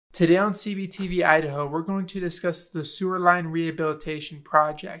Today on CBTV Idaho, we're going to discuss the sewer line rehabilitation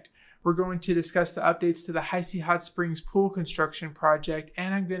project. We're going to discuss the updates to the Heise Hot Springs pool construction project,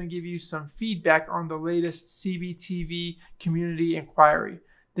 and I'm going to give you some feedback on the latest CBTV community inquiry.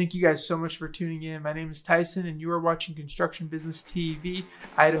 Thank you guys so much for tuning in. My name is Tyson, and you are watching Construction Business TV,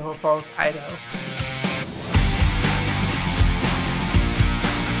 Idaho Falls, Idaho.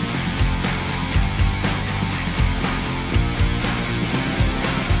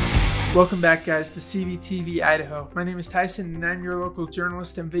 Welcome back, guys, to CBTV Idaho. My name is Tyson, and I'm your local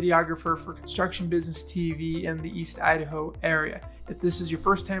journalist and videographer for Construction Business TV in the East Idaho area. If this is your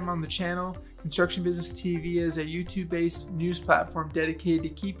first time on the channel, Construction Business TV is a YouTube-based news platform dedicated to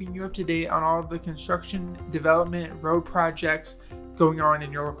keeping you up to date on all of the construction, development, road projects going on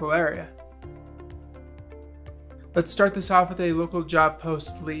in your local area. Let's start this off with a local job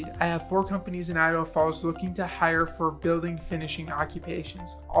post lead. I have 4 companies in Idaho Falls looking to hire for building finishing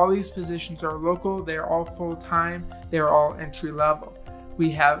occupations. All these positions are local, they are all full-time, they are all entry level.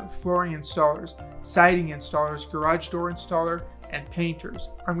 We have flooring installers, siding installers, garage door installer, and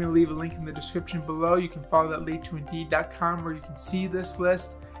painters. I'm going to leave a link in the description below. You can follow that lead to Indeed.com where you can see this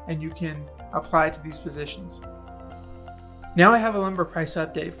list and you can apply to these positions. Now I have a lumber price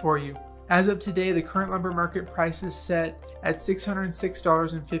update for you. As of today, the current lumber market price is set at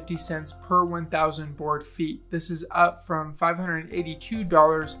 $606.50 per 1,000 board feet. This is up from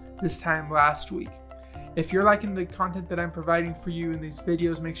 $582 this time last week. If you're liking the content that I'm providing for you in these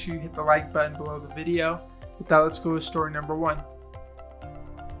videos, make sure you hit the like button below the video. With that, let's go to story number 1.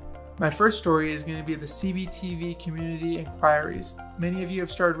 My first story is going to be the CBTV community inquiries. Many of you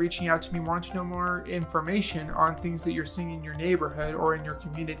have started reaching out to me wanting to know more information on things that you're seeing in your neighborhood or in your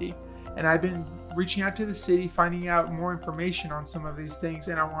community. And I've been reaching out to the city, finding out more information on some of these things,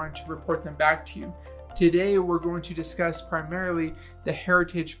 and I wanted to report them back to you. Today, we're going to discuss primarily the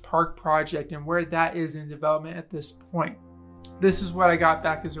Heritage Park project and where that is in development at this point. This is what I got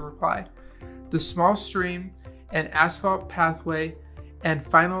back as a reply. The small stream and asphalt pathway and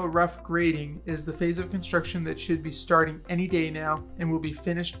final rough grading is the phase of construction that should be starting any day now and will be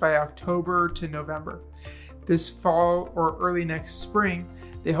finished by October to November. This fall or early next spring,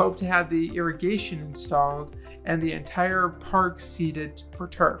 they hope to have the irrigation installed and the entire park seeded for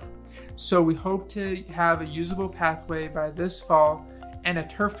turf. So we hope to have a usable pathway by this fall and a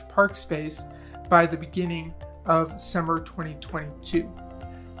turfed park space by the beginning of summer 2022.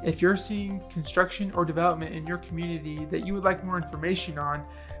 If you're seeing construction or development in your community that you would like more information on,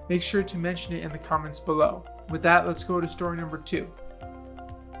 make sure to mention it in the comments below. With that, let's go to story number 2.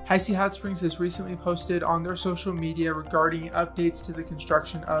 Heise Hot Springs has recently posted on their social media regarding updates to the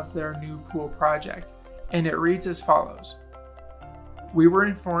construction of their new pool project, and it reads as follows. We were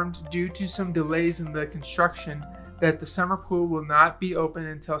informed due to some delays in the construction that the summer pool will not be open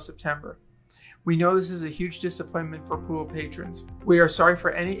until September. We know this is a huge disappointment for pool patrons. We are sorry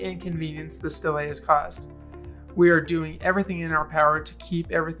for any inconvenience this delay has caused. We are doing everything in our power to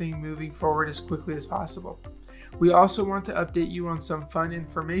keep everything moving forward as quickly as possible. We also want to update you on some fun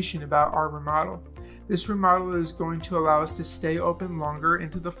information about our remodel. This remodel is going to allow us to stay open longer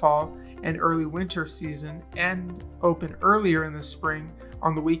into the fall and early winter season and open earlier in the spring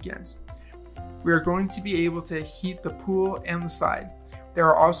on the weekends. We are going to be able to heat the pool and the slide. There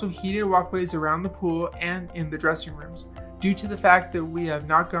are also heated walkways around the pool and in the dressing rooms. Due to the fact that we have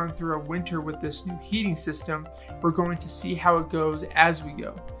not gone through a winter with this new heating system, we're going to see how it goes as we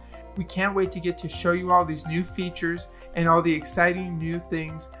go. We can't wait to get to show you all these new features and all the exciting new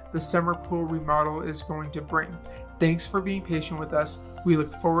things the summer pool remodel is going to bring. Thanks for being patient with us. We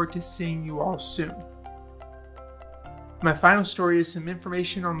look forward to seeing you all soon. My final story is some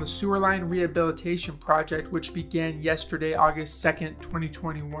information on the sewer line rehabilitation project, which began yesterday, August 2nd,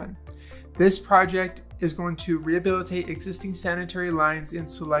 2021. This project is going to rehabilitate existing sanitary lines in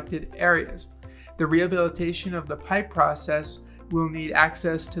selected areas. The rehabilitation of the pipe process will need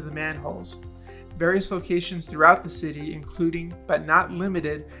access to the manholes. Various locations throughout the city, including but not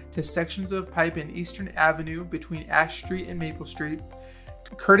limited to sections of pipe in Eastern Avenue between Ash Street and Maple Street,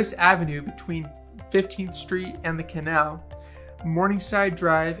 Curtis Avenue between 15th Street and the Canal, Morningside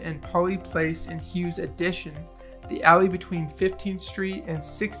Drive and Polly Place in Hughes Addition, the alley between 15th Street and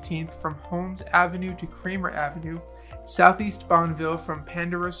 16th from Holmes Avenue to Kramer Avenue, Southeast Bonneville from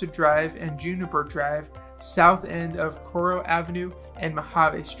Ponderosa Drive and Juniper Drive, south end of Coral Avenue and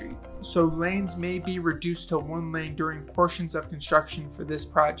Mojave Street. So lanes may be reduced to 1 lane during portions of construction for this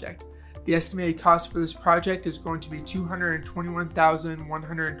project. The estimated cost for this project is going to be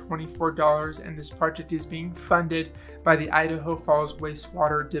 $221,124, and this project is being funded by the Idaho Falls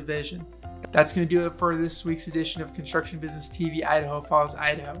Wastewater Division. That's going to do it for this week's edition of Construction Business TV Idaho Falls,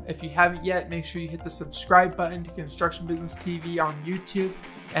 Idaho. If you haven't yet, make sure you hit the subscribe button to Construction Business TV on YouTube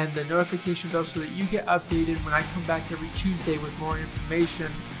and the notification bell so that you get updated when I come back every Tuesday with more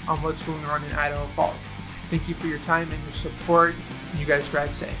information on what's going on in Idaho Falls. Thank you for your time and your support. You guys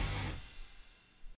drive safe.